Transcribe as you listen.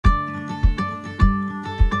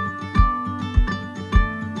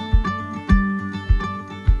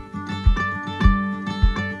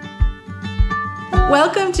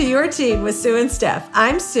Welcome to Your Teen with Sue and Steph.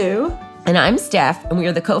 I'm Sue. And I'm Steph, and we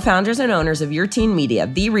are the co-founders and owners of Your Teen Media,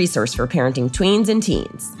 the resource for parenting tweens and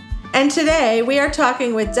teens. And today we are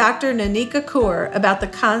talking with Dr. Nanika Kaur about the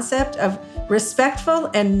concept of respectful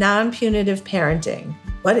and non-punitive parenting.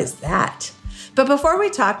 What is that? But before we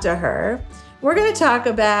talk to her, we're going to talk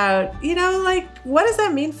about, what does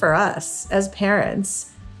that mean for us as parents?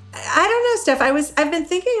 I don't know, Steph. I've been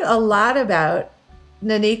thinking a lot about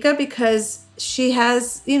Nanika because she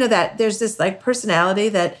has, that there's this personality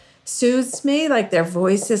that soothes me, their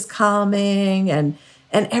voice is calming and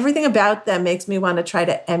everything about them makes me want to try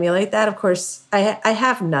to emulate that. Of course, I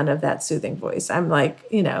have none of that soothing voice. I'm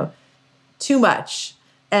too much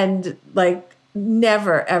and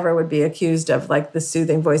never, ever would be accused of the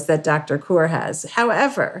soothing voice that Dr. Kaur has.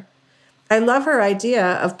 However, I love her idea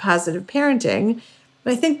of positive parenting.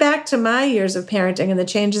 But I think back to my years of parenting and the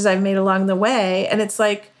changes I've made along the way. And it's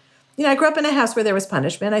I grew up in a house where there was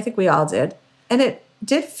punishment. I think we all did. And it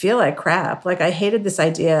did feel like crap. I hated this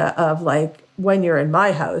idea of when you're in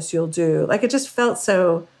my house, you'll do, it just felt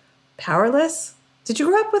so powerless. Did you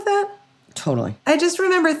grow up with that? Totally. I just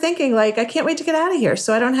remember thinking I can't wait to get out of here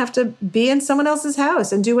so I don't have to be in someone else's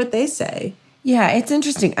house and do what they say. Yeah, it's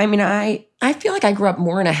interesting. I mean, I feel like I grew up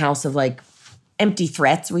more in a house of empty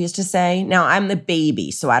threats, we used to say. Now, I'm the baby,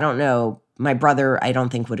 so I don't know. My brother, I don't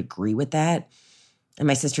think would agree with that. And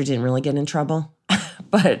my sister didn't really get in trouble.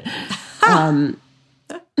 But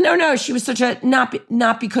no, she was such a,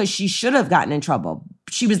 not because she should have gotten in trouble.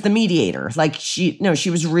 She was the mediator. She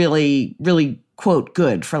was really, really, quote,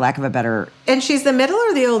 good, for lack of a better. And she's the middle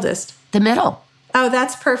or the oldest? The middle. Oh,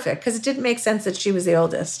 that's perfect, because it didn't make sense that she was the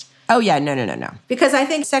oldest. Oh, yeah, no. Because I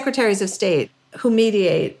think secretaries of state who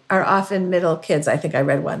mediate are often middle kids. I think I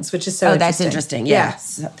read once, which is so interesting. Oh, that's interesting. Yeah.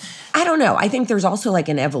 So, I don't know. I think there's also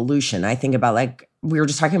an evolution. I think about we were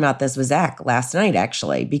just talking about this with Zach last night,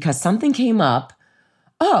 actually, because something came up.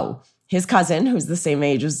 Oh, his cousin, who's the same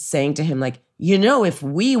age, was saying to him, if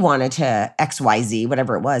we wanted to XYZ,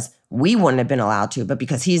 whatever it was, we wouldn't have been allowed to. But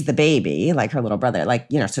because he's the baby, her little brother,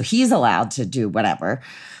 so he's allowed to do whatever.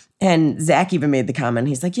 And Zach even made the comment,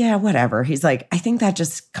 he's yeah, whatever. He's I think that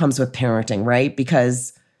just comes with parenting, right?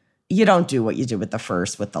 Because you don't do what you do with the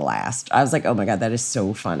first, with the last. I was oh my God, that is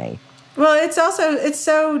so funny. Well, it's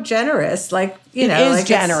so generous. It is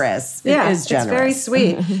generous. It's very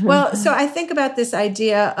sweet. Well, so I think about this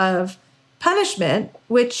idea of punishment,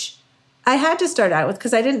 which I had to start out with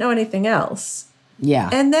because I didn't know anything else.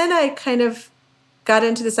 Yeah. And then I kind of got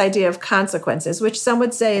into this idea of consequences, which some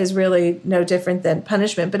would say is really no different than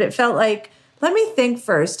punishment. But it felt let me think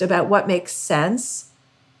first about what makes sense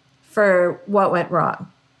for what went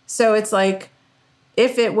wrong. So it's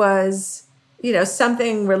if it was,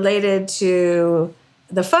 something related to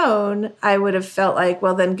the phone, I would have felt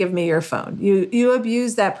well, then give me your phone. You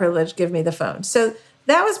abuse that privilege, give me the phone. So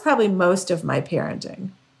that was probably most of my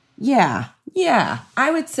parenting. Yeah.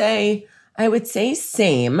 I would say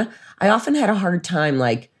same. I often had a hard time,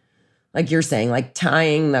 like you're saying,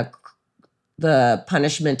 tying the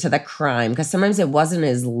punishment to the crime, because sometimes it wasn't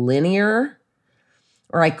as linear,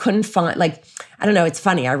 or I couldn't find, I don't know, it's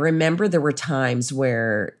funny. I remember there were times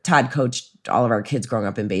where Todd coached all of our kids growing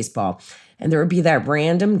up in baseball, and there would be that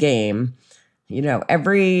random game,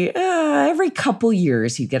 every couple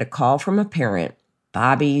years he'd get a call from a parent,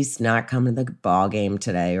 Bobby's not coming to the ball game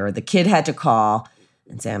today, or the kid had to call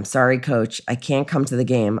and say, I'm sorry, coach, I can't come to the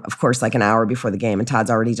game. Of course, an hour before the game, and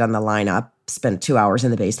Todd's already done the lineup, spent 2 hours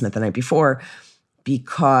in the basement the night before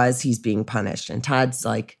because he's being punished. And Todd's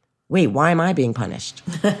wait, why am I being punished?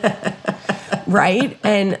 Right?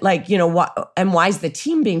 And and why is the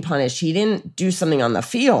team being punished? He didn't do something on the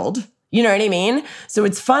field. You know what I mean? So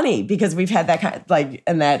it's funny because we've had that kind of,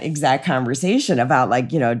 and that exact conversation about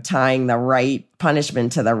tying the right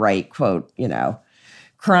punishment to the right quote,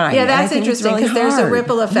 crime. Yeah, that's interesting because there's a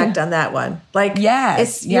ripple effect on that one.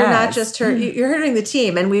 Yes, you're not just you're hurting the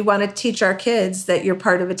team, and we want to teach our kids that you're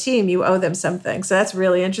part of a team. You owe them something. So that's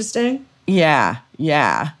really interesting. Yeah.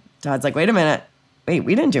 Todd's wait a minute. Wait,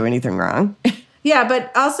 we didn't do anything wrong. Yeah,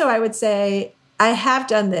 but also I would say I have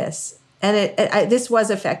done this, and this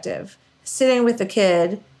was effective. Sitting with the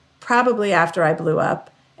kid, probably after I blew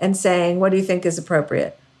up, and saying, what do you think is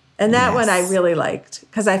appropriate? And that one I really liked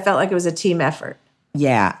because I felt like it was a team effort.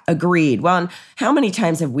 Yeah, agreed. Well, and how many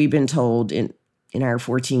times have we been told in our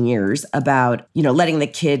 14 years about, letting the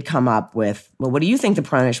kid come up with, well, what do you think the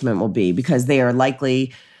punishment will be? Because they are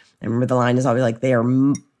likely, I remember the line is always they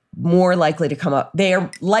are more likely to come up,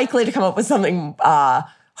 with something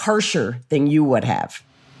harsher than you would have.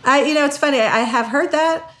 It's funny. I have heard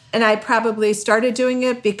that, and I probably started doing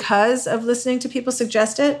it because of listening to people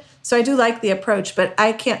suggest it. So I do like the approach, but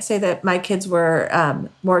I can't say that my kids were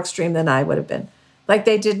more extreme than I would have been. Like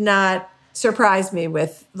they did not surprise me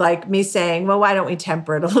with like me saying, well, why don't we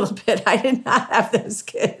temper it a little bit? I did not have those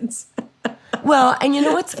kids. Well, and you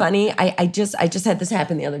know what's funny? I just had this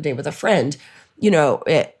happen the other day with a friend,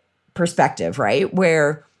 perspective, right?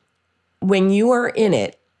 Where when you are in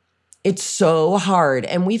it, it's so hard.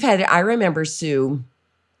 And I remember Sue,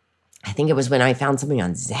 I think it was when I found something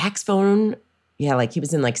on Zach's phone. Yeah, like he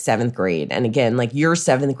was in like 7th grade. And again, like your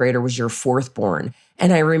 7th grader was your 4th born.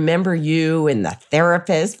 And I remember you and the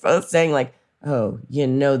therapist both saying like, oh,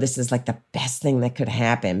 this is like the best thing that could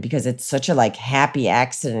happen because it's such a like happy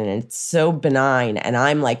accident. And it's so benign. And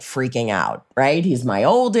I'm like freaking out, right? He's my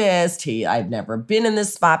oldest. I've never been in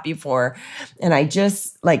this spot before. And I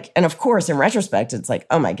just like, and of course, in retrospect, it's like,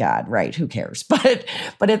 oh my God, right? Who cares? But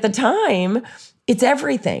at the time, it's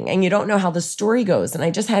everything. And you don't know how the story goes. And I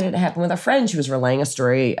just had it happen with a friend. She was relaying a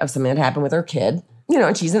story of something that happened with her kid,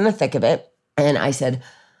 and she's in the thick of it. And I said,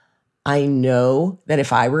 I know that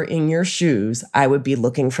if I were in your shoes, I would be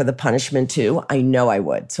looking for the punishment too. I know I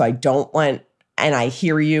would. So I don't want, and I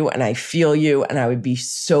hear you and I feel you and I would be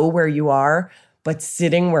so where you are. But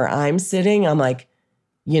sitting where I'm sitting, I'm like,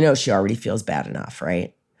 she already feels bad enough,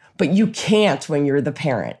 right? But you can't when you're the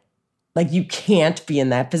parent. Like you can't be in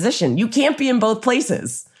that position. You can't be in both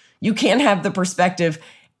places. You can't have the perspective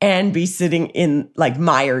and be sitting in like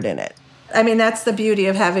mired in it. I mean, that's the beauty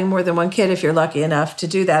of having more than one kid if you're lucky enough to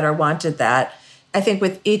do that or wanted that. I think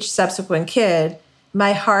with each subsequent kid,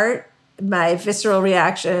 my heart, my visceral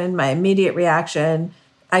reaction, my immediate reaction,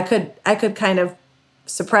 I could kind of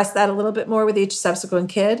suppress that a little bit more with each subsequent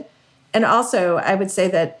kid. And also, I would say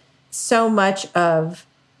that so much of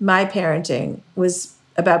my parenting was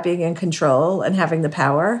about being in control and having the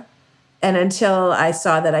power. And until I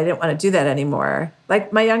saw that I didn't want to do that anymore,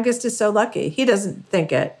 like my youngest is so lucky. He doesn't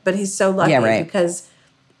think it, but he's so lucky because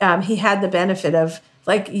he had the benefit of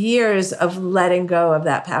like years of letting go of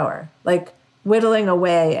that power, like whittling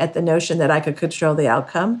away at the notion that I could control the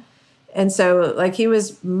outcome. And so like he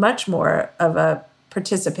was much more of a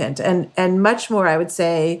participant and much more, I would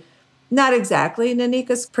say, not exactly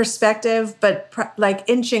Nanika's perspective, but like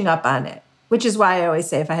inching up on it. Which is why I always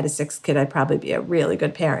say if I had a 6th kid, I'd probably be a really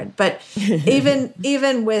good parent. But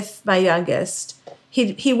even with my youngest,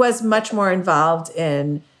 he was much more involved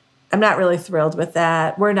in, I'm not really thrilled with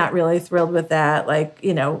that. We're not really thrilled with that. Like,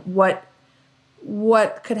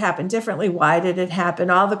 what could happen differently? Why did it happen?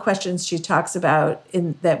 All the questions she talks about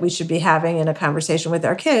that we should be having in a conversation with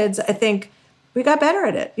our kids, I think we got better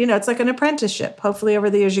at it. It's like an apprenticeship. Hopefully over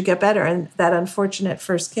the years you get better. And that unfortunate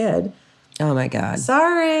first kid, oh my God.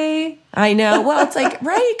 Sorry. I know. Well, it's like,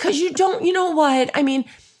 right. Cause you don't, you know what? I mean,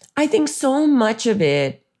 I think so much of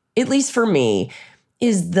it, at least for me,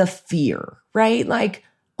 is the fear, right? Like,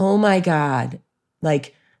 oh my God,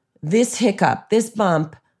 like this hiccup, this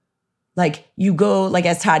bump, like you go, like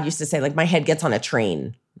as Todd used to say, like my head gets on a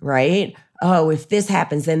train, right? Oh, if this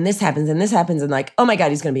happens, then this happens and this happens. And like, oh my God,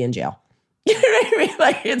 he's going to be in jail. You know what I mean?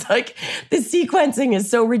 Like, it's like the sequencing is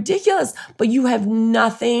so ridiculous, but you have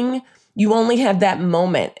nothing. You only have that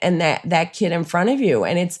moment and that kid in front of you.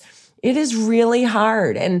 And it is really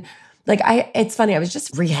hard. And like, it's funny. I was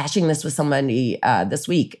just rehashing this with somebody this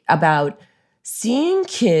week about seeing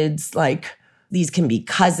kids, like these can be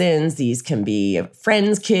cousins, these can be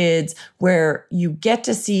friends' kids, where you get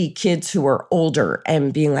to see kids who are older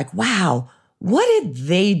and being like, wow, what did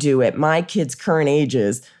they do at my kids' current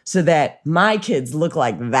ages so that my kids look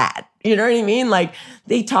like that? You know what I mean? Like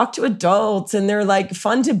they talk to adults and they're like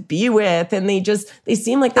fun to be with and they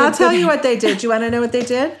seem like I'll tell you what they did. You want to know what they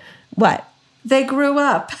did? What? They grew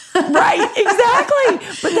up. Right, exactly.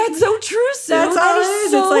 But that's so true, Sue. That's all it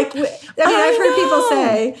is. It's like, I've heard people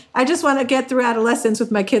say, I just want to get through adolescence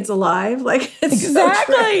with my kids alive. Like, it's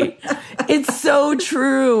exactly. So true. It's so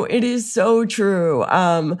true. It is so true.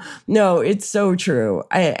 No, it's so true.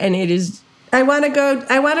 I want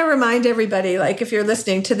to remind everybody, like if you're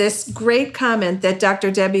listening to this great comment that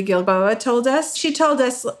Dr. Debbie Gilboa told us, she told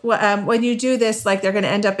us when you do this, like they're going to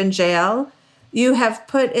end up in jail, you have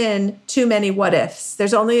put in too many what ifs.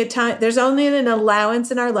 There's only an allowance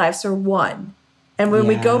in our lives for one. And when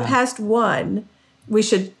we go past one, we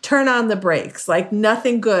should turn on the brakes. Like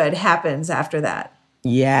nothing good happens after that.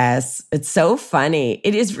 Yes. It's so funny.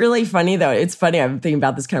 It is really funny though. It's funny. I'm thinking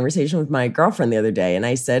about this conversation with my girlfriend the other day. And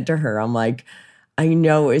I said to her, I'm like, I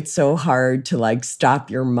know it's so hard to like stop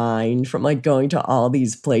your mind from like going to all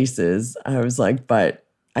these places. I was like, but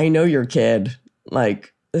I know your kid.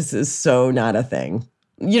 Like, this is so not a thing.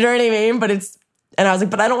 You know what I mean? And I was like,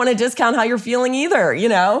 but I don't want to discount how you're feeling either. You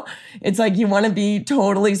know, it's like you want to be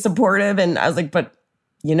totally supportive. And I was like, but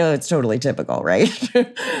it's totally typical, right?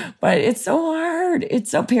 But it's so hard.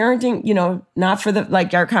 It's so parenting, not for the,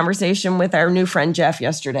 our conversation with our new friend Jeff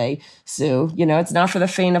yesterday, Sue, it's not for the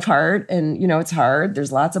faint of heart. And, it's hard.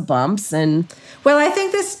 There's lots of bumps. And well, I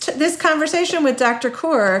think this conversation with Dr.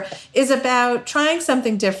 Kaur is about trying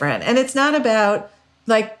something different. And it's not about,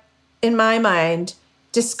 in my mind,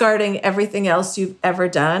 discarding everything else you've ever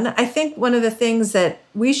done. I think one of the things that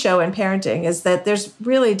we show in parenting is that there's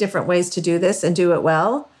really different ways to do this and do it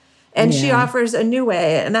well. And she offers a new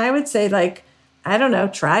way. And I would say, I don't know,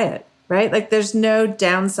 try it, right? There's no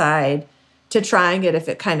downside to trying it if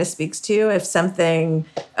it kind of speaks to you. If something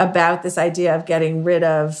about this idea of getting rid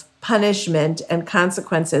of punishment and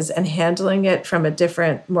consequences and handling it from a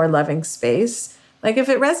different, more loving space, if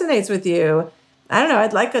it resonates with you, I don't know,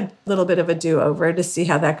 I'd like a little bit of a do-over to see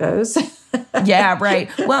how that goes. Yeah, right.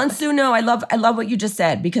 Well, and Sue, no, I love what you just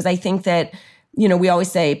said, because I think that, we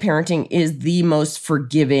always say parenting is the most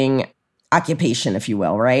forgiving occupation, if you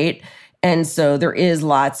will, right? And so there is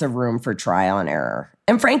lots of room for trial and error.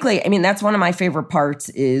 And frankly, that's one of my favorite parts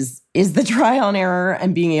is the trial and error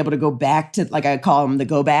and being able to go back to, I call them the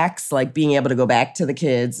go backs, being able to go back to the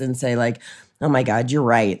kids and say oh my God, you're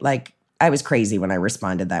right. I was crazy when I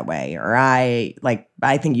responded that way. Or I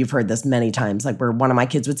think you've heard this many times, where one of my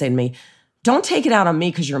kids would say to me, don't take it out on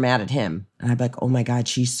me because you're mad at him. And I'd be oh my God,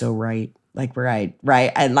 she's so right.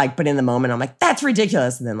 Right. And but in the moment, I'm that's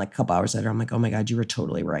ridiculous. And then a couple hours later, I'm oh my God, you were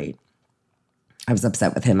totally right. I was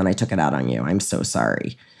upset with him and I took it out on you. I'm so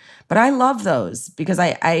sorry. But I love those because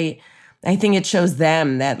I think it shows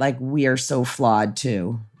them that we are so flawed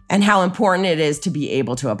too, and how important it is to be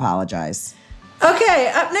able to apologize.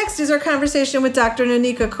 Okay, up next is our conversation with Dr.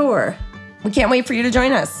 Nanika Kaur. We can't wait for you to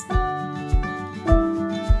join us.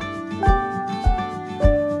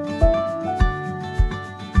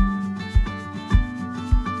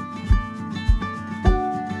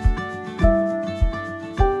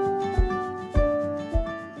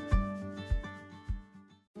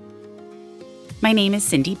 My name is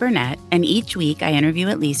Cindy Burnett, and each week I interview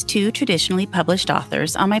at least 2 traditionally published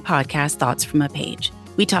authors on my podcast, Thoughts from a Page.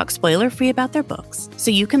 We talk spoiler-free about their books,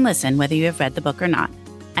 so you can listen whether you have read the book or not.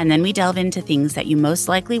 And then we delve into things that you most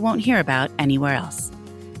likely won't hear about anywhere else.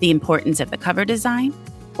 The importance of the cover design,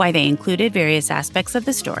 why they included various aspects of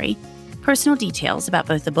the story, personal details about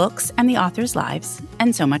both the books and the authors' lives,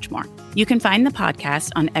 and so much more. You can find the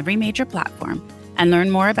podcast on every major platform and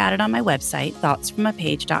learn more about it on my website,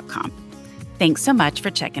 thoughtsfromapage.com. Thanks so much for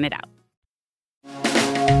checking it out.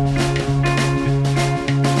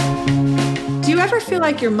 Do you ever feel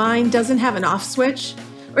like your mind doesn't have an off switch?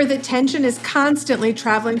 Or that tension is constantly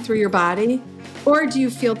traveling through your body? Or do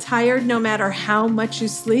you feel tired no matter how much you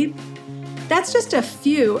sleep? That's just a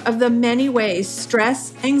few of the many ways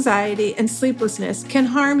stress, anxiety, and sleeplessness can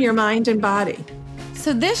harm your mind and body.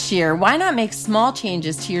 So this year, why not make small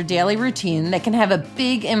changes to your daily routine that can have a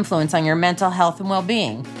big influence on your mental health and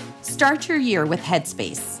well-being? Start your year with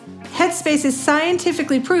Headspace. Headspace is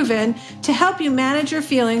scientifically proven to help you manage your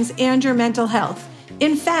feelings and your mental health.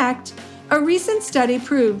 In fact, a recent study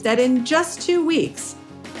proved that in just 2 weeks,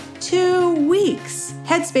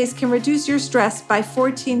 Headspace can reduce your stress by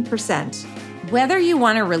 14%. Whether you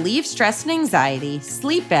want to relieve stress and anxiety,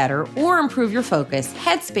 sleep better, or improve your focus,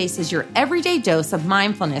 Headspace is your everyday dose of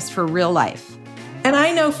mindfulness for real life. And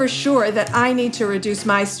I know for sure that I need to reduce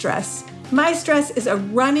my stress. My stress is a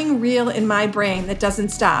running reel in my brain that doesn't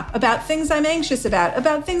stop about things I'm anxious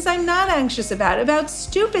about things I'm not anxious about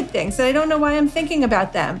stupid things that I don't know why I'm thinking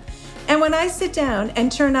about them. And when I sit down and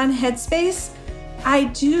turn on Headspace, I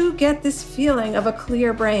do get this feeling of a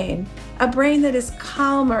clear brain, a brain that is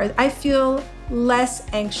calmer. I feel less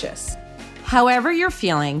anxious. However you're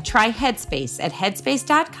feeling, try Headspace at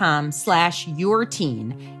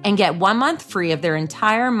headspace.com/yourteen and get 1 month free of their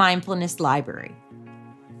entire mindfulness library.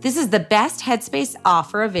 This is the best Headspace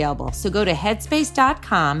offer available, so go to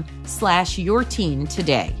headspace.com/yourteen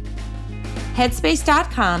today.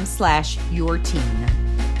 Headspace.com/yourteen.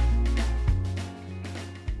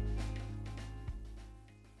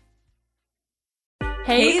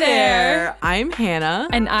 Hey there! I'm Hannah.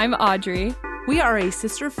 And I'm Audrey. We are a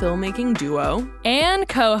sister filmmaking duo and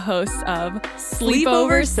co-hosts of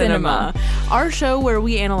Sleepover Cinema, our show where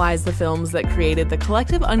we analyze the films that created the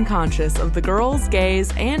collective unconscious of the girls,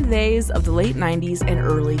 gays, and theys of the late 90s and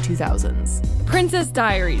early 2000s. Princess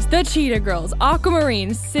Diaries, The Cheetah Girls,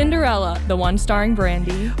 Aquamarine, Cinderella, the one starring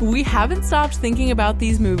Brandy. We haven't stopped thinking about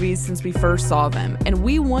these movies since we first saw them, and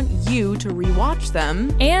we want you to rewatch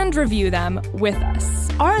them and review them with us.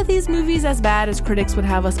 Are these movies as bad as critics would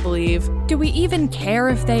have us believe? Do we even care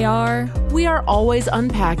if they are? We are always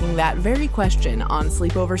unpacking that very question on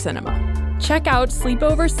Sleepover Cinema. Check out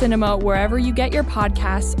Sleepover Cinema wherever you get your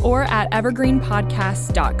podcasts or at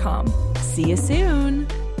evergreenpodcasts.com. See you soon.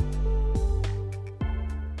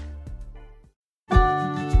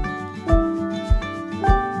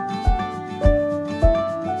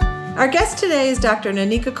 Our guest today is Dr.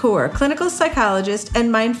 Nanika Kaur, clinical psychologist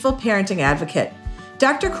and mindful parenting advocate.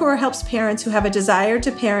 Dr. Kaur helps parents who have a desire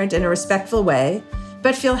to parent in a respectful way,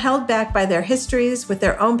 but feel held back by their histories with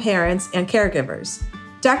their own parents and caregivers.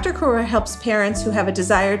 Dr. Kaur helps parents who have a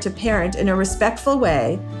desire to parent in a respectful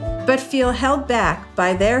way, but feel held back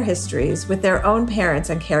by their histories with their own parents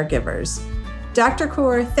and caregivers. Dr.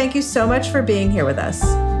 Kaur, thank you so much for being here with us.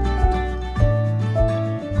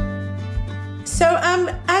 So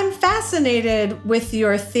I'm fascinated with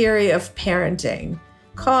your theory of parenting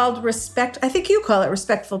called I think you call it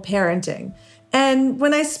respectful parenting. And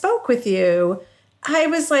when I spoke with you, I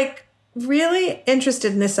was like really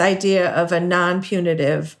interested in this idea of a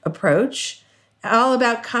non-punitive approach, all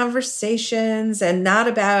about conversations and not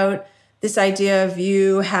about this idea of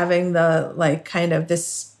you having the like kind of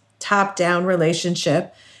this top-down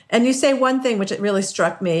relationship. And you say one thing which it really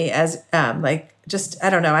struck me as I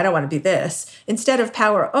don't know, I don't want to be this. Instead of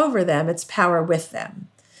power over them, it's power with them.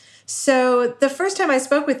 So the first time I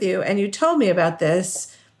spoke with you and you told me about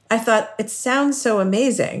this, I thought it sounds so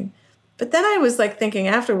amazing. But then I was like thinking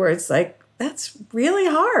afterwards, like, that's really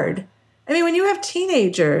hard. I mean, when you have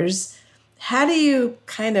teenagers, how do you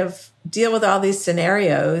kind of deal with all these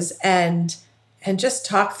scenarios and just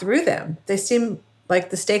talk through them? They seem like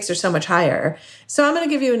the stakes are so much higher. So I'm going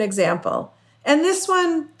to give you an example. And this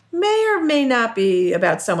one may or may not be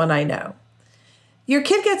about someone I know. Your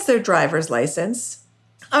kid gets their driver's license,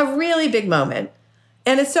 a really big moment.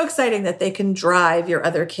 And it's so exciting that they can drive your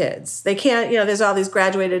other kids. They can't, there's all these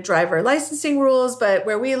graduated driver licensing rules, but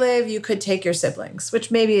where we live, you could take your siblings, which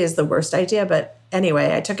maybe is the worst idea. But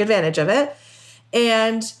anyway, I took advantage of it.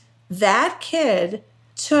 And that kid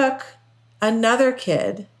took another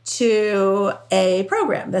kid to a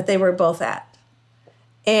program that they were both at.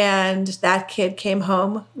 And that kid came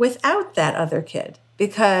home without that other kid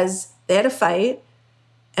because they had a fight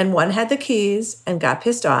and one had the keys and got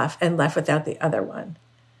pissed off and left without the other one.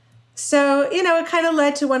 So, it kind of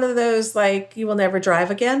led to one of those, like, you will never drive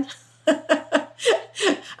again.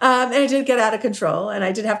 And it did get out of control and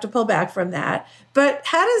I did have to pull back from that. But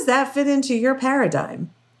how does that fit into your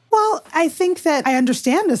paradigm? Well, I think that I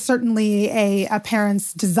understand certainly a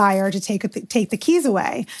parent's desire to take the keys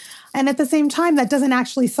away. And at the same time, that doesn't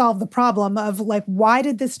actually solve the problem of like, why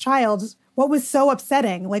did this child, what was so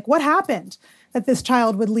upsetting? Like, what happened that this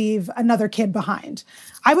child would leave another kid behind?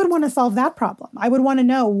 I would want to solve that problem. I would want to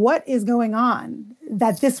know what is going on,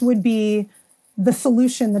 that this would be the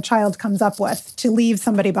solution the child comes up with to leave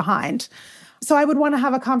somebody behind. So I would want to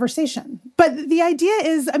have a conversation. But the idea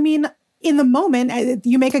is, I mean, in the moment,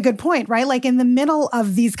 you make a good point, right? Like in the middle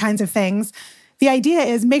of these kinds of things, the idea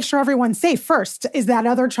is make sure everyone's safe first. Is that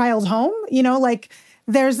other child home?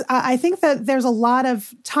 I think that there's a lot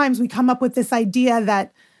of times we come up with this idea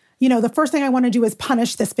that, the first thing I want to do is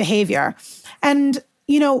punish this behavior. And,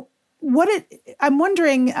 I'm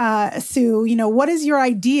wondering, Sue, what is your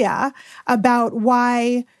idea about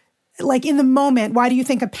why, like in the moment, why do you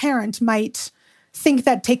think a parent might think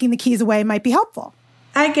that taking the keys away might be helpful?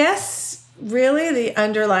 I guess really the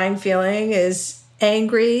underlying feeling is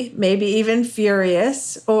angry, maybe even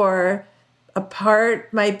furious, or a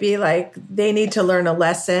part might be like they need to learn a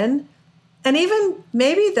lesson. And even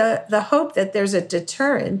maybe the hope that there's a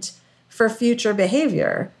deterrent for future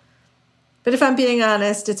behavior. But if I'm being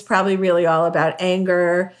honest, it's probably really all about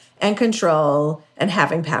anger and control and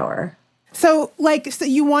having power. So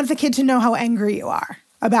you want the kid to know how angry you are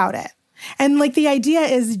about it. And like the idea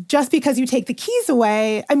is just because you take the keys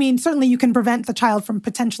away, I mean, certainly you can prevent the child from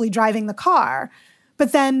potentially driving the car.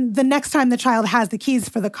 But then the next time the child has the keys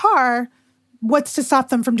for the car, what's to stop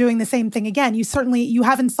them from doing the same thing again? You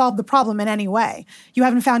haven't solved the problem in any way. You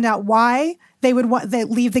haven't found out why they would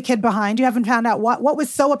leave the kid behind. You haven't found out what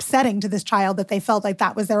was so upsetting to this child that they felt like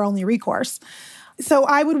that was their only recourse. So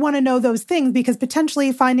I would want to know those things because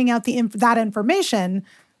potentially finding out that information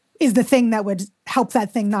is the thing that would help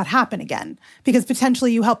that thing not happen again. Because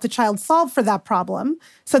potentially you help the child solve for that problem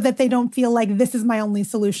so that they don't feel like this is my only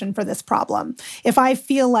solution for this problem. If I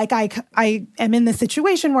feel like I am in this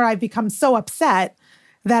situation where I've become so upset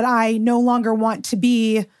that I no longer want to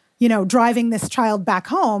be, driving this child back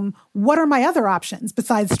home, what are my other options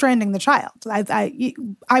besides stranding the child?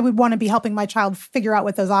 I would want to be helping my child figure out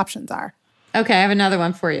what those options are. Okay, I have another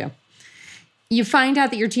one for you. You find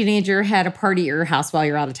out that your teenager had a party at your house while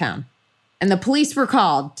you're out of town, and the police were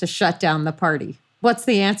called to shut down the party. What's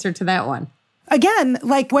the answer to that one? again,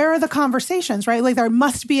 like, where are the conversations, right? Like, there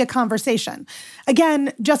must be a conversation.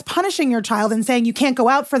 Again, just punishing your child and saying you can't go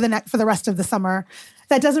out for the rest of the summer,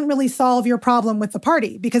 that doesn't really solve your problem with the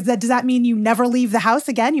party, because does that mean you never leave the house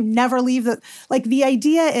again? You never leave the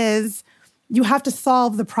idea is you have to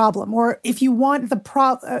solve the problem. Or if you want the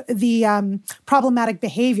problematic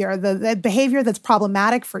behavior, the behavior that's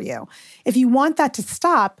problematic for you, if you want that to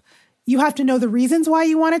stop, you have to know the reasons why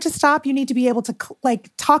you want it to stop. You need to be able to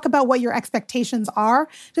talk about what your expectations are.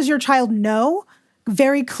 Does your child know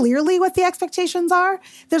very clearly what the expectations are?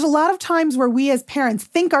 There's a lot of times where we as parents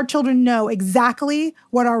think our children know exactly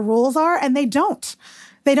what our rules are, and they don't.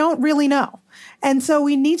 They don't really know. And so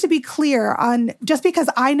we need to be clear on, just because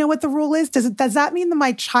I know what the rule is, does that mean that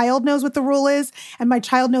my child knows what the rule is, and my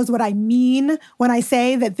child knows what I mean when I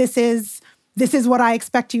say that this is what I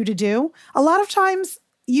expect you to do? A lot of times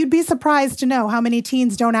you'd be surprised to know how many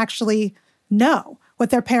teens don't actually know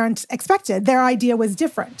what their parents expected. Their idea was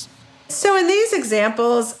different. So in these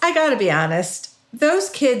examples, I got to be honest, those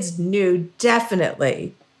kids knew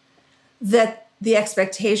definitely that the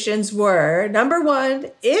expectations were, number one,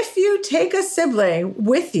 if you take a sibling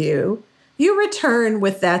with you, you return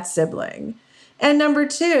with that sibling. And number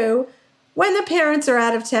two, when the parents are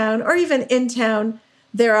out of town or even in town,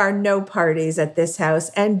 there are no parties at this house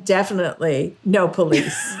and definitely no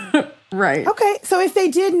police. Right. Okay, so if they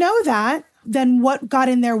did know that, then what got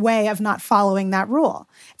in their way of not following that rule?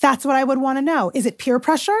 That's what I would want to know. Is it peer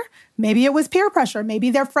pressure? Maybe it was peer pressure. Maybe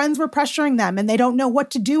their friends were pressuring them and they don't know what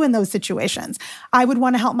to do in those situations. I would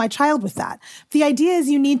want to help my child with that. The idea is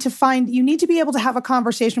you need to be able to have a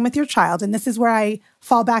conversation with your child. And this is where I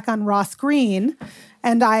fall back on Ross Greene,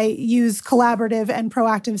 and I use collaborative and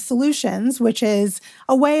proactive solutions, which is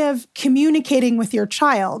a way of communicating with your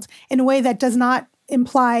child in a way that does not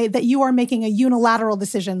imply that you are making a unilateral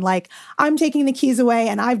decision, like, I'm taking the keys away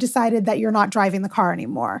and I've decided that you're not driving the car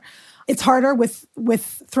anymore. It's harder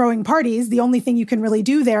with throwing parties. The only thing you can really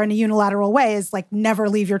do there in a unilateral way is never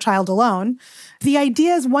leave your child alone. The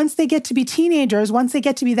idea is once they get to be teenagers, once they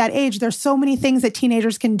get to be that age, there's so many things that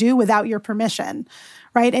teenagers can do without your permission,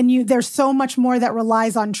 right? And there's so much more that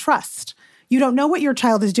relies on trust. You don't know what your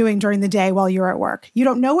child is doing during the day while you're at work. You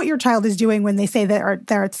don't know what your child is doing when they say that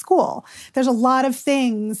they're at school. There's a lot of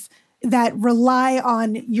things that rely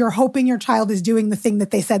on you're hoping your child is doing the thing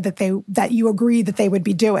that they said that you agree that they would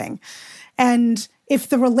be doing. And if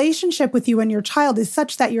the relationship with you and your child is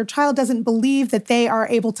such that your child doesn't believe that they are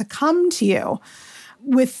able to come to you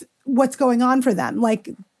with what's going on for them,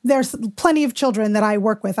 there's plenty of children that I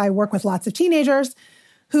work with. I work with lots of teenagers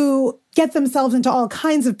who get themselves into all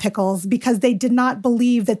kinds of pickles because they did not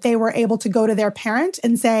believe that they were able to go to their parent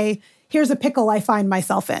and say, here's a pickle I find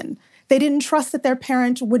myself in. They didn't trust that their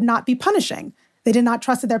parent would not be punishing. They did not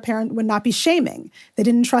trust that their parent would not be shaming. They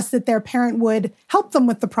didn't trust that their parent would help them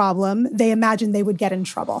with the problem. They imagined they would get in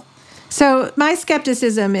trouble. So my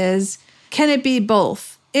skepticism is, can it be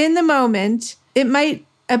both? In the moment, it might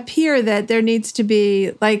appear that there needs to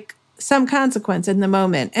be some consequence in the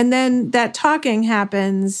moment. And then that talking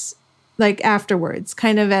happens afterwards,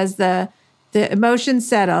 kind of as the emotions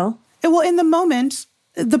settle. Well, in the moment,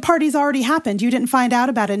 the party's already happened. You didn't find out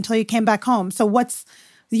about it until you came back home. So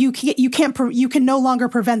you can no longer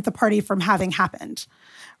prevent the party from having happened,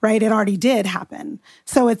 right? It already did happen.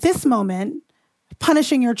 So at this moment,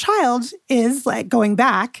 punishing your child is going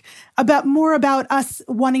back more about us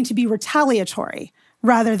wanting to be retaliatory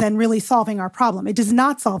rather than really solving our problem. It does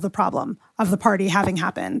not solve the problem of the party having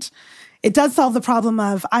happened. It does solve the problem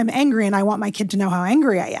of I'm angry and I want my kid to know how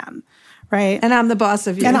angry I am, right? And I'm the boss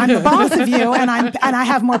of you. And I'm the boss of you, and I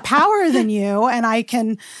have more power than you, and I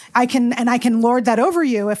can lord that over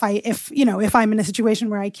you if I'm in a situation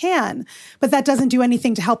where I can. But that doesn't do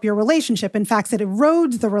anything to help your relationship. In fact, it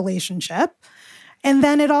erodes the relationship. And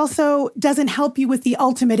then it also doesn't help you with the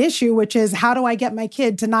ultimate issue, which is how do I get my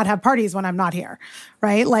kid to not have parties when I'm not here,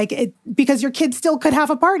 right? Because your kid still could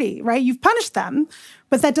have a party, right? You've punished them,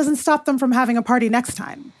 but that doesn't stop them from having a party next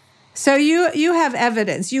time. So you have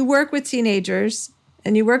evidence. You work with teenagers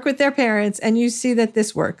and you work with their parents and you see that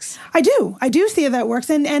this works. I do see that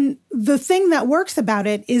works. And the thing that works about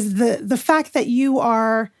it is the fact that you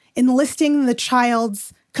are enlisting the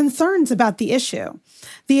child's concerns about the issue.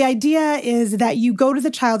 The idea is that you go to the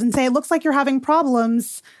child and say, it looks like you're having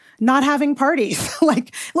problems not having parties.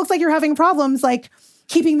 It looks like you're having problems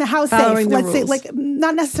keeping the house safe. Let's say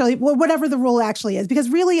not necessarily whatever the rule actually is, because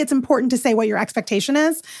really it's important to say what your expectation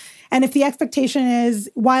is. And if the expectation is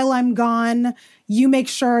while I'm gone, you make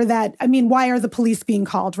sure that, why are the police being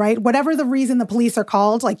called, right? Whatever the reason the police are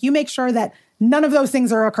called, you make sure that none of those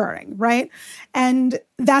things are occurring, right? And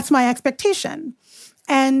that's my expectation.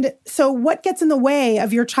 And so what gets in the way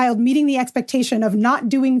of your child meeting the expectation of not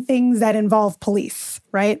doing things that involve police,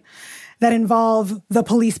 right? That involve the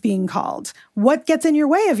police being called? What gets in your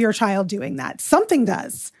way of your child doing that? Something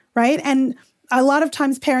does, right? And a lot of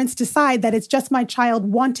times parents decide that it's just my child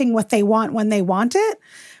wanting what they want when they want it.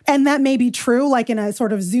 And that may be true, like in a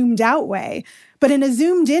sort of zoomed out way. But in a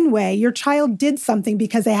zoomed in way, your child did something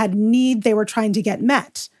because they had need they were trying to get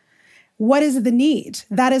met. What is the need?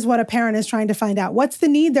 That is what a parent is trying to find out. What's the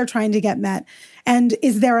need they're trying to get met? And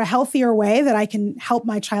is there a healthier way that I can help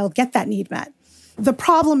my child get that need met? The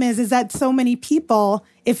problem is that so many people,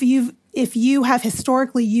 if you have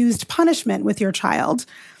historically used punishment with your child,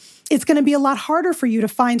 it's going to be a lot harder for you to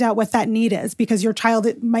find out what that need is because your child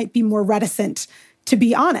might be more reticent to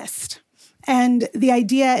be honest. And the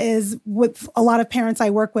idea is with a lot of parents I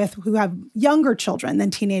work with who have younger children than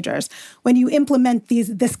teenagers, when you implement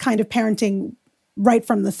this kind of parenting right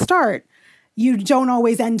from the start, you don't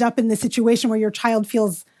always end up in the situation where your child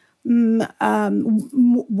feels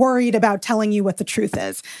worried about telling you what the truth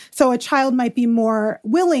is. So a child might be more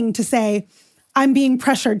willing to say, I'm being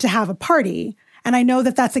pressured to have a party. And I know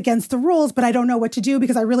that that's against the rules, but I don't know what to do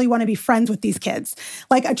because I really want to be friends with these kids.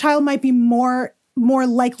 Like a child might be more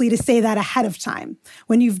likely to say that ahead of time.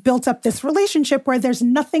 When you've built up this relationship where there's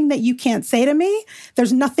nothing that you can't say to me,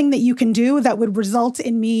 there's nothing that you can do that would result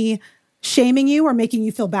in me shaming you or making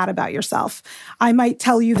you feel bad about yourself. I might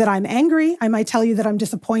tell you that I'm angry. I might tell you that I'm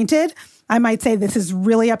disappointed. I might say this is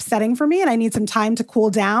really upsetting for me and I need some time to cool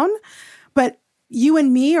down. But you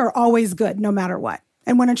and me are always good no matter what.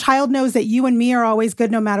 And when a child knows that you and me are always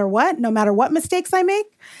good no matter what mistakes I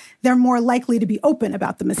make, they're more likely to be open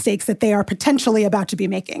about the mistakes that they are potentially about to be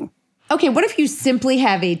making. Okay, what if you simply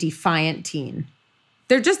have a defiant teen?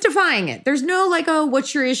 They're just defying it. There's no like, oh,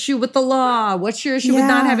 what's your issue with the law? What's your issue with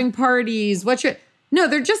not having parties? No,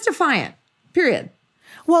 they're just defiant, period.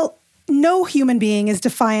 Well, no human being is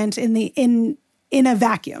defiant in a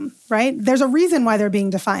vacuum, right? There's a reason why they're being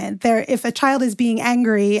defiant. If a child is being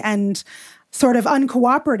angry and sort of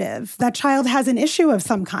uncooperative, that child has an issue of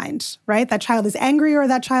some kind, right? That child is angry or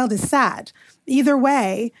that child is sad. Either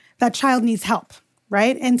way, that child needs help,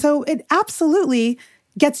 right? And so it absolutely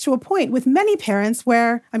gets to a point with many parents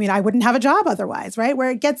where, I wouldn't have a job otherwise, right?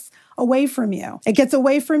 Where it gets away from you. It gets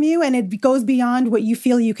away from you and it goes beyond what you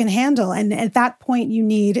feel you can handle. And at that point, you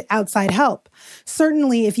need outside help.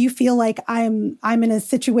 Certainly, if you feel like I'm in a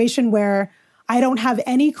situation where I don't have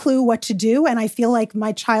any clue what to do, and I feel like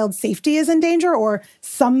my child's safety is in danger or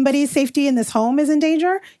somebody's safety in this home is in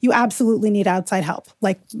danger, you absolutely need outside help.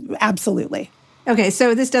 Like, absolutely. Okay,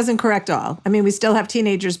 so this doesn't correct all. We still have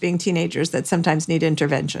teenagers being teenagers that sometimes need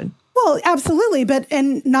intervention. Well, absolutely.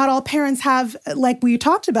 And not all parents have, like we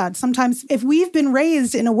talked about, sometimes if we've been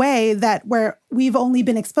raised in a way where we've only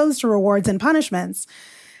been exposed to rewards and punishments,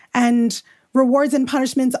 and rewards and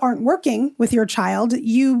punishments aren't working with your child,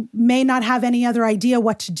 you may not have any other idea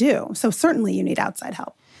what to do. So certainly you need outside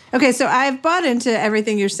help. Okay, so I've bought into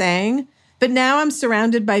everything you're saying, but now I'm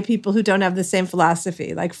surrounded by people who don't have the same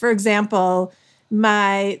philosophy. Like, for example,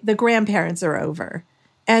 the grandparents are over.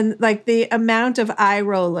 And like the amount of eye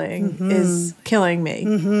rolling is killing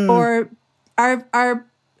me. Or our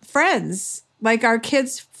friends, like our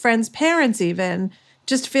kids' friends' parents even,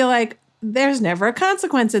 just feel like, there's never a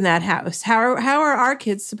consequence in that house. How are our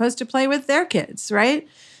kids supposed to play with their kids, right?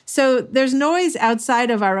 So there's noise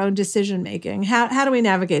outside of our own decision making. How do we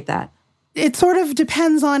navigate that? It sort of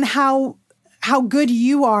depends on how good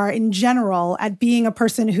you are in general at being a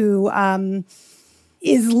person who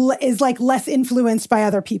is like less influenced by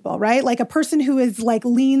other people, right? Like a person who is like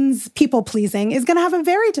leans people pleasing is going to have a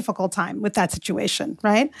very difficult time with that situation,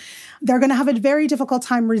 right? They're going to have a very difficult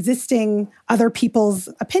time resisting other people's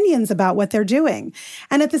opinions about what they're doing.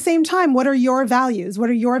 And at the same time, what are your values? What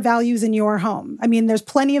are your values in your home? There's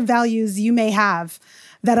plenty of values you may have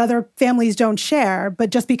that other families don't share, but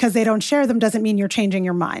just because they don't share them doesn't mean you're changing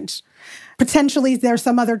your mind. Potentially, there's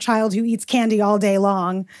some other child who eats candy all day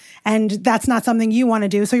long, and that's not something you want to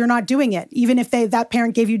do, so you're not doing it, even if that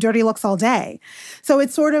parent gave you dirty looks all day. So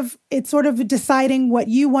it's sort of deciding what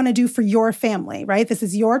you want to do for your family, right? This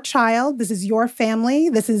is your child. This is your family.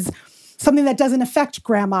 This is something that doesn't affect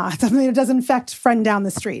grandma, something that doesn't affect friend down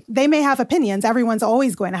the street. They may have opinions. Everyone's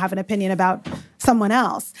always going to have an opinion about someone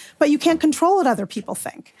else, but you can't control what other people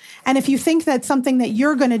think. And if you think that something that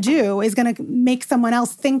you're going to do is going to make someone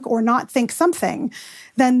else think or not think something,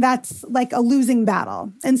 then that's like a losing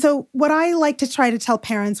battle. And so what I like to try to tell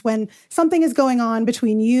parents when something is going on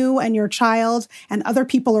between you and your child and other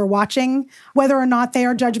people are watching, whether or not they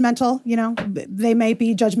are judgmental, they may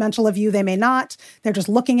be judgmental of you, they may not, they're just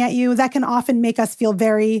looking at you, that can often make us feel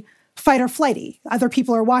very fight or flighty. Other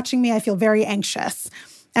people are watching me. I feel very anxious.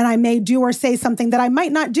 And I may do or say something that I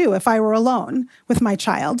might not do if I were alone with my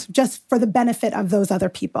child, just for the benefit of those other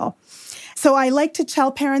people. So I like to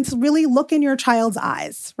tell parents, really look in your child's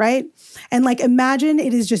eyes, right? And like, imagine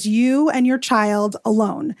it is just you and your child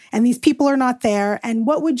alone, and these people are not there. And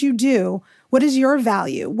what would you do? What is your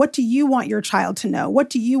value? What do you want your child to know? What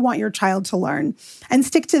do you want your child to learn? And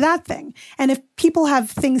stick to that thing. And if people have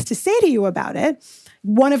things to say to you about it,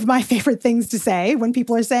 one of my favorite things to say when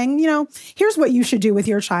people are saying, here's what you should do with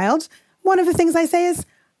your child. One of the things I say is,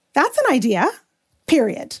 that's an idea,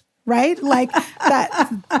 period. Right? Like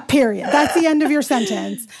that, period. That's the end of your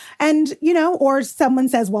sentence. And, or someone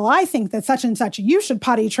says, well, I think that such and such, you should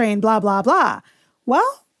potty train, blah, blah, blah.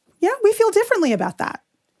 Well, we feel differently about that.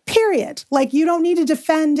 Period. Like, you don't need to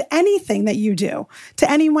defend anything that you do to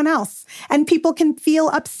anyone else. And people can feel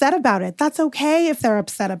upset about it. That's okay if they're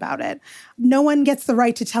upset about it. No one gets the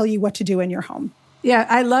right to tell you what to do in your home. Yeah,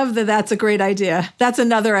 I love that. That's a great idea. That's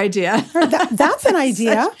another idea. That's an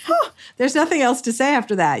idea. There's nothing else to say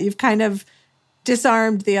after that. You've kind of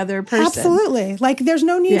disarmed the other person. Absolutely. Like, there's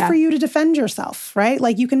no need for you to defend yourself, right?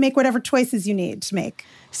 Like, you can make whatever choices you need to make.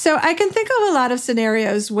 So I can think of a lot of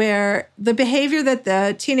scenarios where the behavior that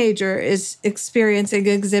the teenager is experiencing,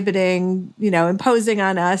 exhibiting, imposing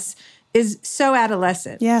on us is so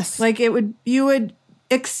adolescent. Yes. Like, you would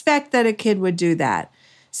expect that a kid would do that.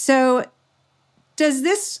 So does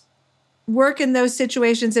this work in those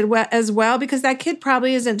situations as well? Because that kid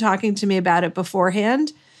probably isn't talking to me about it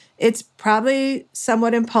beforehand. It's probably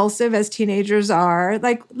somewhat impulsive, as teenagers are.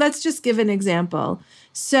 Like, let's just give an example.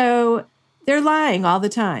 So they're lying all the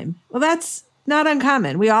time. Well, that's not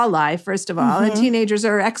uncommon. We all lie, first of all, and teenagers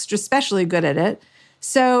are especially good at it.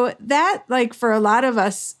 So that, like, for a lot of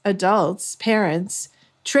us adults, parents,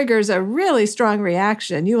 triggers a really strong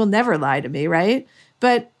reaction. You will never lie to me, right?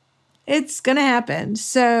 But it's going to happen.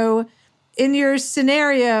 So in your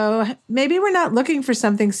scenario, maybe we're not looking for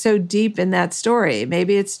something so deep in that story.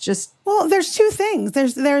 Maybe it's just... Well, there's two things.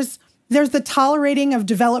 There's the tolerating of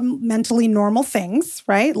developmentally normal things,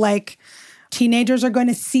 right? Like, teenagers are going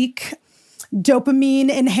to seek dopamine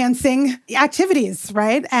enhancing activities,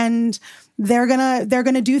 right? And they're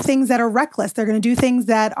going to do things that are reckless. They're going to do things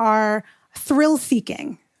that are thrill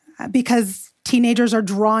seeking because teenagers are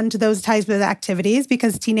drawn to those types of activities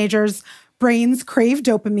because teenagers' brains crave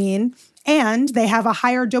dopamine and they have a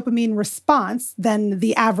higher dopamine response than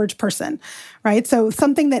the average person, right? So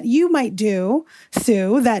something that you might do,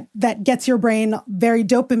 Sue, that gets your brain very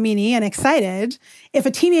dopamine-y and excited, if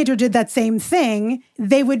a teenager did that same thing,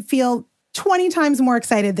 they would feel 20 times more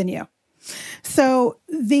excited than you. So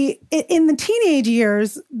in the teenage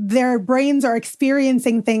years, their brains are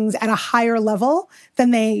experiencing things at a higher level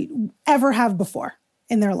than they ever have before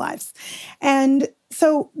in their lives. And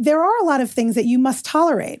so there are a lot of things that you must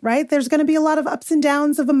tolerate, right? There's going to be a lot of ups and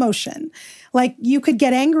downs of emotion. Like, you could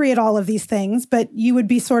get angry at all of these things, but you would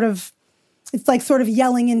be it's like sort of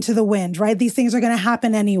yelling into the wind, right? These things are going to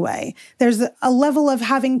happen anyway. There's a level of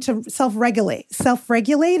having to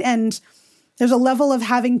self-regulate, and there's a level of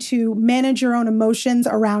having to manage your own emotions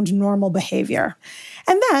around normal behavior.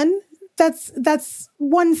 And then that's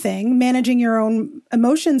one thing, managing your own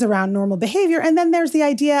emotions around normal behavior. And then there's the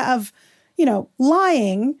idea of,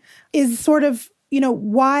 lying is sort of,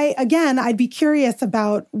 why, again, I'd be curious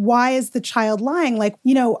about why is the child lying? Like,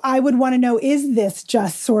 I would want to know, is this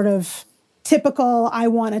just sort of typical, I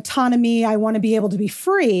want autonomy, I want to be able to be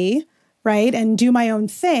free, right? And do my own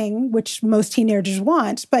thing, which most teenagers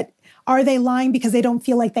want, but are they lying because they don't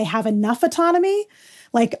feel like they have enough autonomy?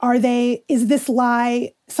 Like, is this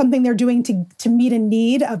lie something they're doing to meet a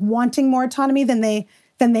need of wanting more autonomy than they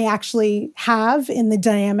actually have in the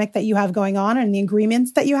dynamic that you have going on and the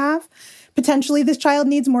agreements that you have? Potentially, this child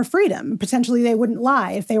needs more freedom. Potentially, they wouldn't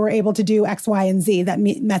lie if they were able to do X, Y, and Z that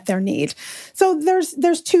met their need. So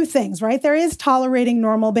there's two things, right? There is tolerating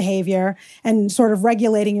normal behavior and sort of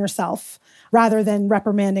regulating yourself rather than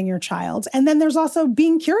reprimanding your child. And then there's also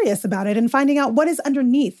being curious about it and finding out what is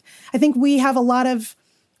underneath. I think we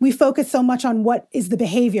focus so much on what is the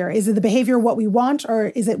behavior. Is it the behavior what we want, or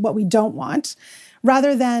is it what we don't want?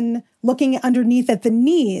 Rather than looking underneath at the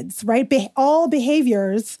needs, right? All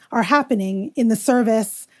behaviors are happening in the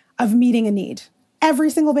service of meeting a need. Every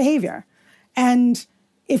single behavior. And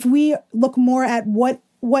if we look more at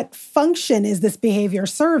what function is this behavior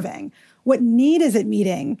serving, what need is it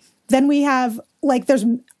meeting, then we have, there's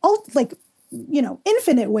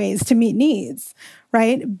infinite ways to meet needs,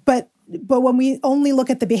 right? But when we only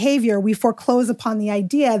look at the behavior, we foreclose upon the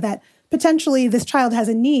idea that potentially this child has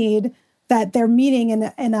a need that they're meeting in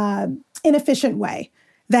an inefficient way,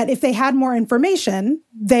 that if they had more information,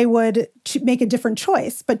 they would make a different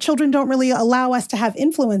choice. But children don't really allow us to have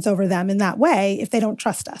influence over them in that way if they don't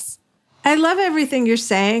trust us. I love everything you're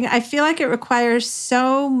saying. I feel like it requires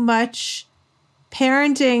so much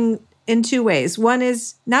parenting in two ways. One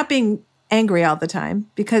is not being angry all the time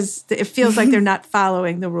because it feels like they're not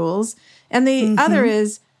following the rules. And the other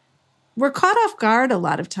is we're caught off guard a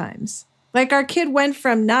lot of times. Like our kid went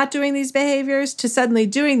from not doing these behaviors to suddenly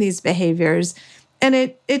doing these behaviors.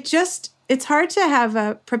 And it's hard to have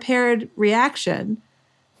a prepared reaction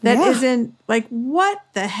that isn't like, what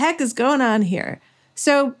the heck is going on here?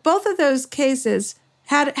 So both of those cases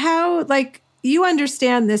how like you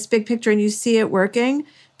understand this big picture and you see it working.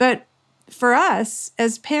 But for us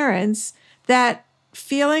as parents, that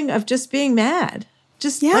feeling of just being mad,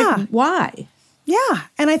 just like, why? Yeah.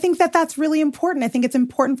 And I think that that's really important. I think it's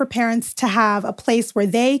important for parents to have a place where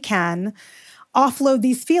they can offload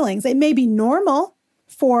these feelings. It may be normal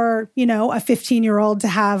for, a 15-year-old to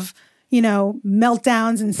have,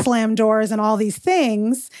 meltdowns and slam doors and all these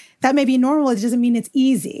things. That may be normal. It doesn't mean it's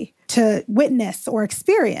easy to witness or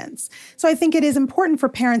experience. So I think it is important for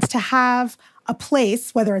parents to have a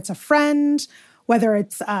place, whether it's a friend, whether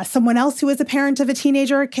it's someone else who is a parent of a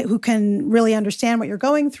teenager who can really understand what you're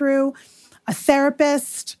going through, a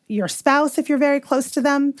therapist, your spouse if you're very close to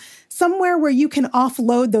them, somewhere where you can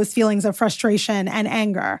offload those feelings of frustration and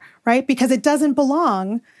anger, right? Because it doesn't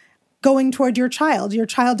belong going toward your child. Your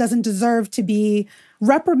child doesn't deserve to be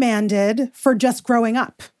reprimanded for just growing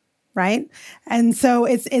up, right? And so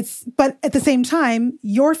but at the same time,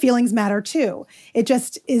 your feelings matter too. It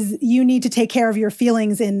just is, you need to take care of your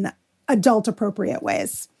feelings in adult appropriate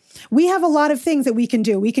ways. We have a lot of things that we can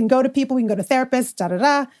do. We can go to people, we can go to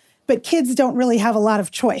therapists, but kids don't really have a lot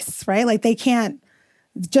of choice, right? Like they can't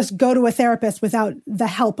just go to a therapist without the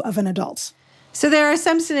help of an adult. So there are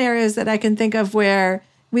some scenarios that I can think of where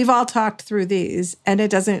we've all talked through these and it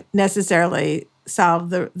doesn't necessarily solve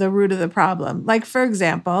the root of the problem. Like, for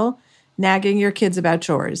example, nagging your kids about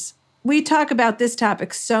chores. We talk about this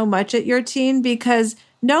topic so much at Your Teen because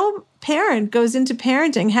no parent goes into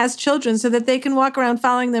parenting, has children so that they can walk around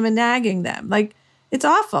following them and nagging them. Like, it's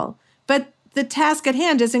awful. But the task at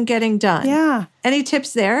hand isn't getting done. Yeah. Any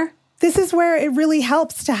tips there? This is where it really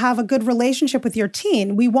helps to have a good relationship with your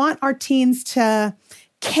teen. We want our teens to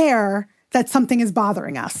care that something is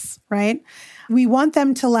bothering us, right? We want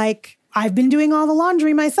them to I've been doing all the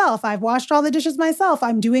laundry myself. I've washed all the dishes myself.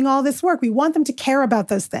 I'm doing all this work. We want them to care about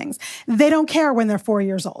those things. They don't care when they're 4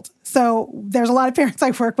 years old. So there's a lot of parents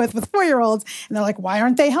I work with 4-year-olds, and they're like, why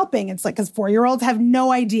aren't they helping? It's like, because 4-year-olds have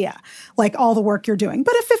no idea, all the work you're doing.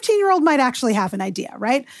 But a 15-year-old might actually have an idea,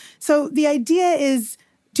 right? So the idea is,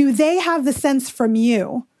 do they have the sense from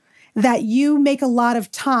you that you make a lot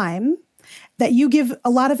of time, that you give a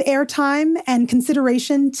lot of airtime and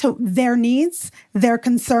consideration to their needs, their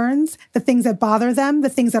concerns, the things that bother them, the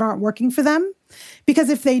things that aren't working for them? Because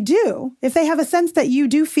if they do, if they have a sense that you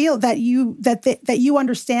do feel that you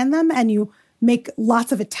understand them and you make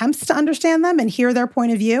lots of attempts to understand them and hear their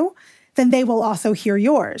point of view, then they will also hear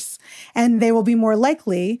yours. And they will be more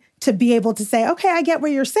likely to be able to say, okay, I get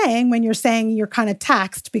what you're saying when you're saying you're kind of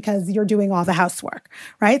taxed because you're doing all the housework,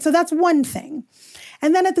 right? So that's one thing.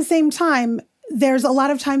 And then at the same time, there's a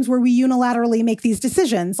lot of times where we unilaterally make these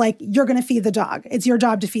decisions, like you're going to feed the dog. It's your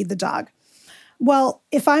job to feed the dog. Well,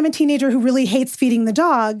 if I'm a teenager who really hates feeding the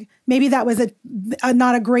dog, maybe that was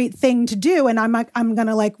not a great thing to do. And I'm going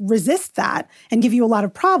to resist that and give you a lot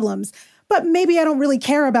of problems. But maybe I don't really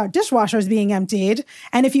care about dishwashers being emptied.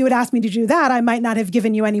 And if you had asked me to do that, I might not have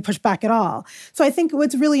given you any pushback at all. So I think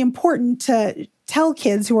what's really important to tell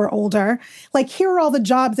kids who are older, here are all the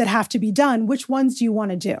jobs that have to be done. Which ones do you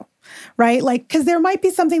want to do? Right? Because there might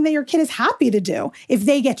be something that your kid is happy to do if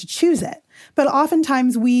they get to choose it. But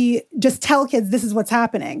oftentimes we just tell kids this is what's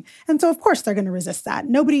happening. And so of course they're going to resist that.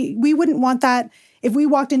 We wouldn't want that if we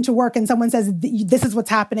walked into work and someone says, this is what's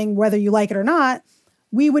happening, whether you like it or not,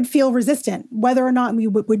 we would feel resistant. Whether or not we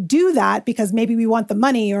would do that because maybe we want the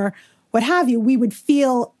money or what have you, we would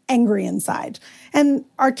feel angry inside. And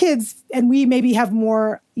our kids, and we maybe have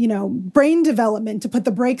more, brain development to put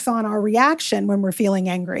the brakes on our reaction when we're feeling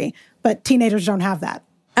angry. But teenagers don't have that.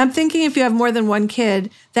 I'm thinking if you have more than one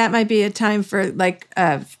kid, that might be a time for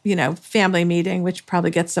family meeting, which probably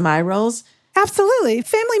gets some eye rolls. Absolutely.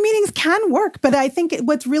 Family meetings can work, but I think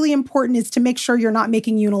what's really important is to make sure you're not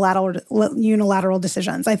making unilateral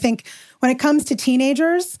decisions. I think when it comes to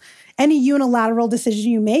teenagers, any unilateral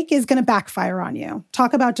decision you make is going to backfire on you.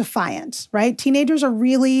 Talk about defiant, right? Teenagers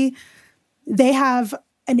they have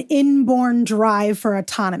an inborn drive for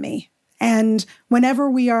autonomy. And whenever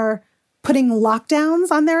we are putting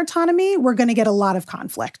lockdowns on their autonomy, we're going to get a lot of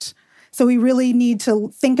conflict. So we really need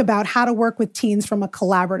to think about how to work with teens from a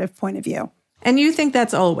collaborative point of view. And you think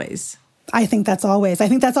that's always? I think that's always. I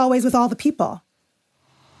think that's always with all the people.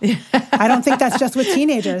 I don't think that's just with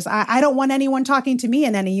teenagers. I don't want anyone talking to me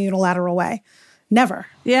in any unilateral way. Never.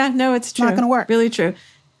 Yeah, no, it's true. Not going to work. Really true.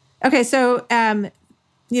 Okay, so,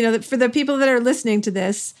 for the people that are listening to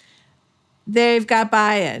this, they've got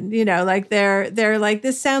buy-in, like they're like,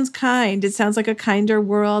 this sounds kind. It sounds like a kinder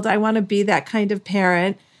world. I want to be that kind of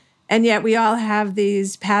parent. And yet we all have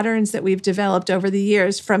these patterns that we've developed over the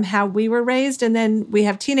years from how we were raised. And then we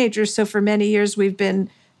have teenagers. So for many years, we've been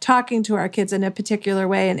talking to our kids in a particular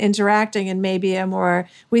way and interacting in maybe a more,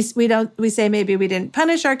 we say maybe we didn't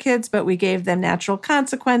punish our kids, but we gave them natural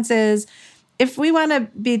consequences. If we want to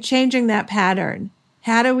be changing that pattern,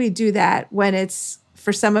 how do we do that when it's,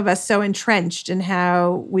 for some of us, so entrenched in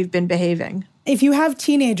how we've been behaving? If you have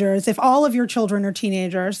teenagers, if all of your children are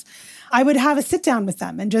teenagers, I would have a sit down with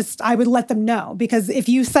them and I would let them know. Because if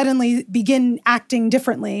you suddenly begin acting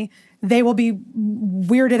differently, they will be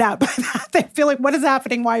weirded out by that. They feel like, what is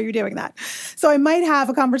happening? Why are you doing that? So I might have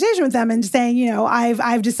a conversation with them and saying,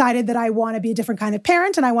 I've decided that I want to be a different kind of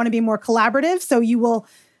parent and I want to be more collaborative. So you will,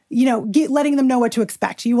 letting them know what to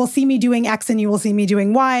expect. You will see me doing X and you will see me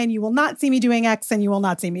doing Y, and you will not see me doing X and you will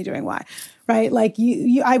not see me doing Y, right? Like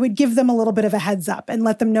I would give them a little bit of a heads up and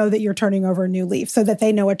let them know that you're turning over a new leaf so that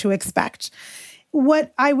they know what to expect.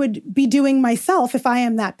 What I would be doing myself if I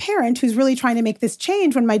am that parent who's really trying to make this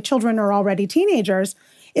change when my children are already teenagers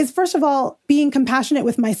is, first of all, being compassionate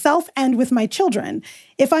with myself and with my children.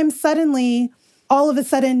 If I'm suddenly, all of a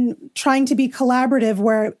sudden, trying to be collaborative,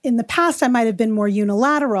 where in the past I might have been more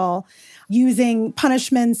unilateral, using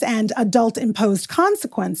punishments and adult-imposed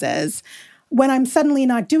consequences, when I'm suddenly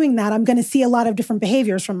not doing that, I'm going to see a lot of different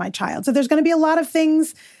behaviors from my child. So there's going to be a lot of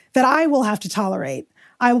things that I will have to tolerate.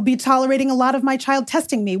 I will be tolerating a lot of my child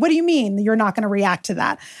testing me. What do you mean you're not going to react to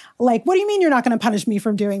that? Like, what do you mean you're not going to punish me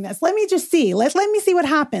from doing this? Let me just see. Let me see what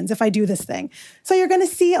happens if I do this thing. So you're going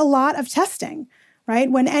to see a lot of testing,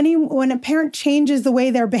 right? When a parent changes the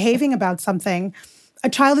way they're behaving about something, a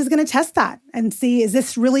child is going to test that and see, is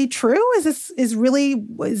this really true? Is this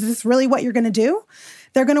really what you're going to do?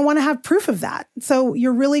 They're going to want to have proof of that. So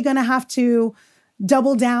you're really going to have to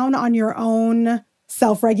double down on your own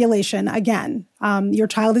self-regulation again. Your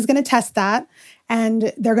child is going to test that,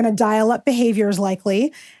 and they're going to dial up behaviors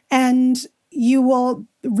likely, and you will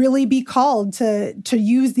really be called to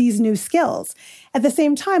use these new skills. At the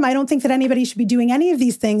same time, I don't think that anybody should be doing any of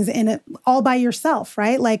these things all by yourself,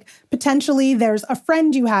 right? Like potentially there's a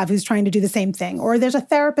friend you have who's trying to do the same thing, or there's a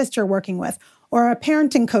therapist you're working with, or a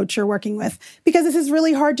parenting coach you're working with, because this is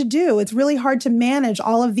really hard to do. It's really hard to manage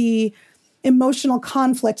all of the emotional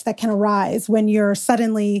conflict that can arise when you're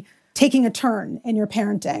suddenly taking a turn in your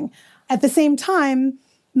parenting. At the same time,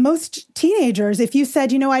 most teenagers, if you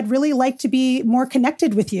said, I'd really like to be more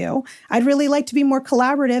connected with you, I'd really like to be more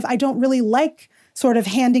collaborative, I don't really like sort of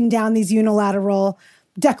handing down these unilateral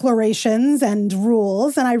declarations and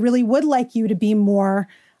rules, and I really would like you to be more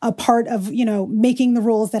a part of, making the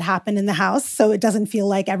rules that happen in the house so it doesn't feel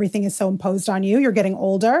like everything is so imposed on you. You're getting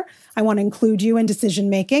older. I want to include you in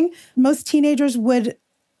decision-making. Most teenagers would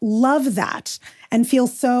love that and feel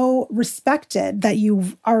so respected that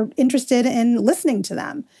you are interested in listening to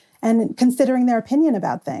them and considering their opinion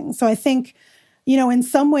about things. So I think, in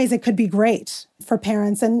some ways it could be great for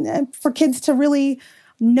parents and for kids to really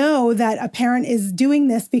know that a parent is doing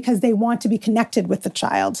this because they want to be connected with the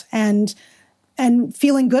child and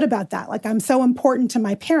feeling good about that. Like, I'm so important to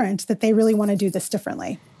my parents that they really want to do this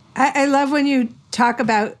differently. I love when you talk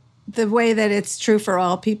about the way that it's true for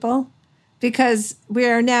all people, because we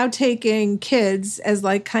are now taking kids as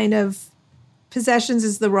like kind of possessions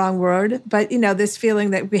is the wrong word, but this feeling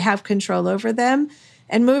that we have control over them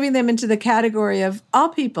and moving them into the category of all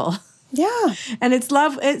people. Yeah. And it's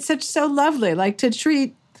so lovely, like to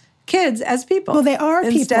treat kids as people. Well, they are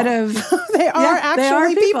instead people. of they are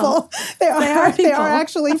actually people. They are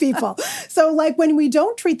actually people. So like when we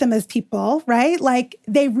don't treat them as people, right? Like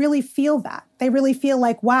they really feel that. They really feel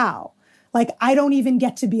like, wow, like I don't even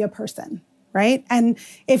get to be a person, right? And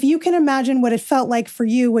if you can imagine what it felt like for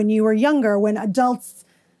you when you were younger, when adults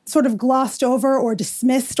sort of glossed over or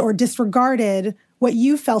dismissed or disregarded what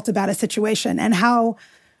you felt about a situation, and how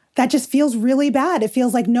that just feels really bad. It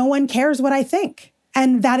feels like no one cares what I think.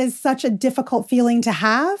 And that is such a difficult feeling to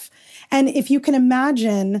have. And if you can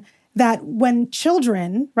imagine that when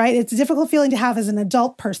children, right, it's a difficult feeling to have as an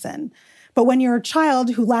adult person. But when you're a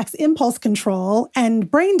child who lacks impulse control and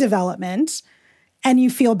brain development, and you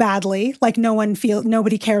feel badly, like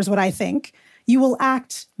nobody cares what I think, you will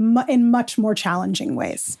act in much more challenging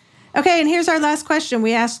ways. Okay, and here's our last question.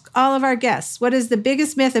 We ask all of our guests, what is the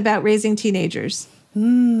biggest myth about raising teenagers?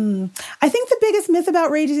 I think the biggest myth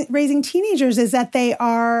about raising teenagers is that they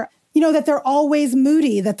are, that they're always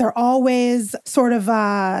moody, that they're always sort of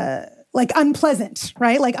like unpleasant,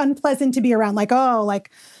 right? Like unpleasant to be around, like,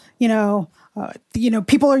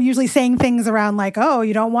 people are usually saying things around like, oh,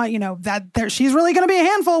 you don't want, she's really going to be a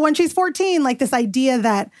handful when she's 14. Like this idea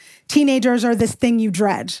that teenagers are this thing you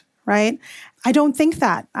dread, right? I don't think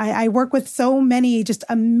that. I work with so many just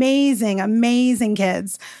amazing, amazing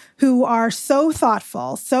kids who are so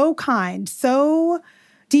thoughtful, so kind, so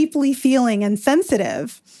deeply feeling and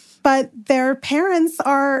sensitive, but their parents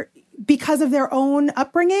are, because of their own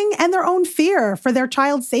upbringing and their own fear for their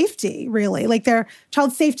child's safety, really, like their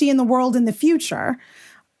child's safety in the world in the future,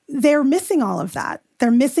 they're missing all of that.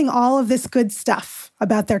 They're missing all of this good stuff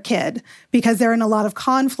about their kid because they're in a lot of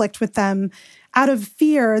conflict with them out of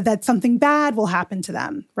fear that something bad will happen to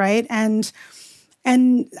them, right? And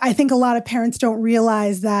I think a lot of parents don't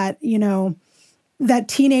realize that, that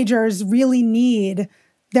teenagers really need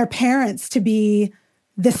their parents to be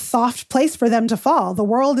this soft place for them to fall. The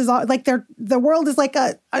world is like a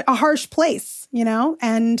harsh place,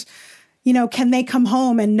 and, can they come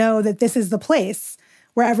home and know that this is the place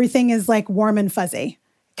where everything is like warm and fuzzy?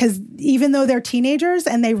 Because even though they're teenagers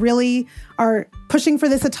and they really are pushing for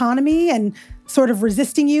this autonomy and sort of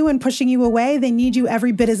resisting you and pushing you away, they need you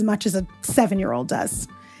every bit as much as a 7-year-old does.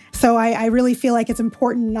 So I really feel like it's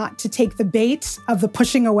important not to take the bait of the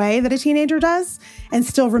pushing away that a teenager does and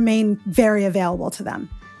still remain very available to them.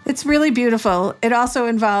 It's really beautiful. It also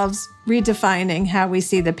involves redefining how we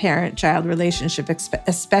see the parent-child relationship,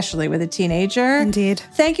 especially with a teenager. Indeed.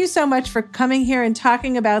 Thank you so much for coming here and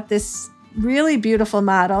talking about this really beautiful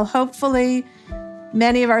model. Hopefully,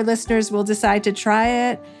 many of our listeners will decide to try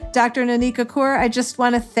it. Dr. Nanika Kaur, I just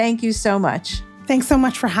want to thank you so much. Thanks so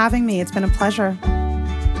much for having me. It's been a pleasure.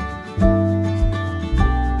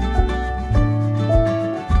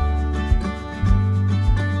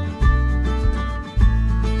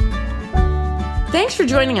 Thanks for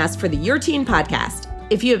joining us for the Your Teen podcast.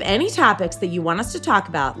 If you have any topics that you want us to talk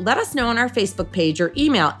about, let us know on our Facebook page or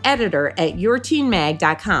email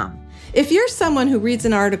editor@yourteenmag.com. If you're someone who reads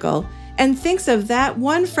an article and thinks of that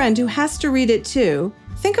one friend who has to read it too,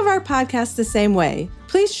 think of our podcast the same way.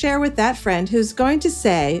 Please share with that friend who's going to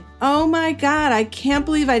say, oh my God, I can't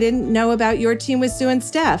believe I didn't know about Your Teen with Sue and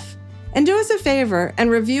Steph. And do us a favor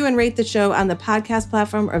and review and rate the show on the podcast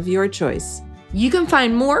platform of your choice. You can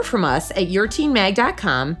find more from us at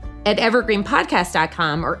yourteenmag.com, at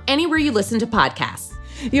evergreenpodcast.com, or anywhere you listen to podcasts.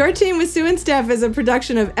 Your Teen with Sue and Steph is a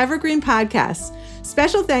production of Evergreen Podcasts.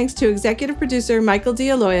 Special thanks to executive producer Michael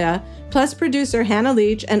D'Aloia, plus producer Hannah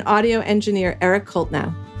Leach and audio engineer Eric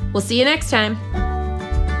Koltnow. We'll see you next time.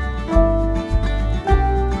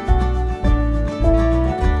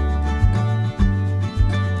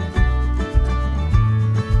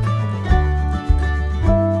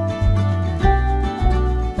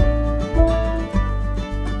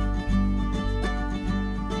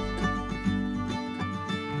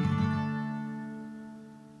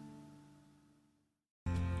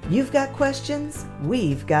 You've got questions,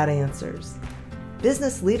 we've got answers.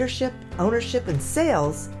 Business leadership, ownership, and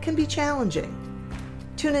sales can be challenging.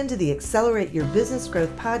 Tune into the Accelerate Your Business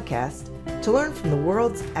Growth podcast to learn from the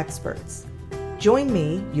world's experts. Join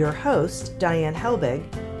me, your host, Diane Helbig,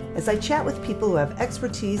 as I chat with people who have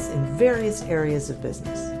expertise in various areas of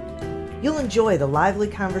business. You'll enjoy the lively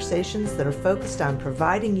conversations that are focused on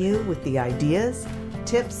providing you with the ideas,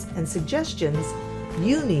 tips, and suggestions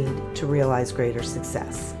you need to realize greater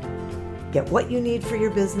success. Get what you need for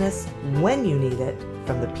your business when you need it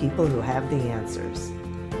from the people who have the answers.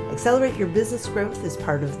 Accelerate Your Business Growth is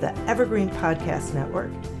part of the Evergreen Podcast Network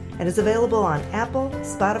and is available on Apple,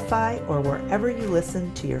 Spotify, or wherever you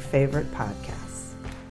listen to your favorite podcasts.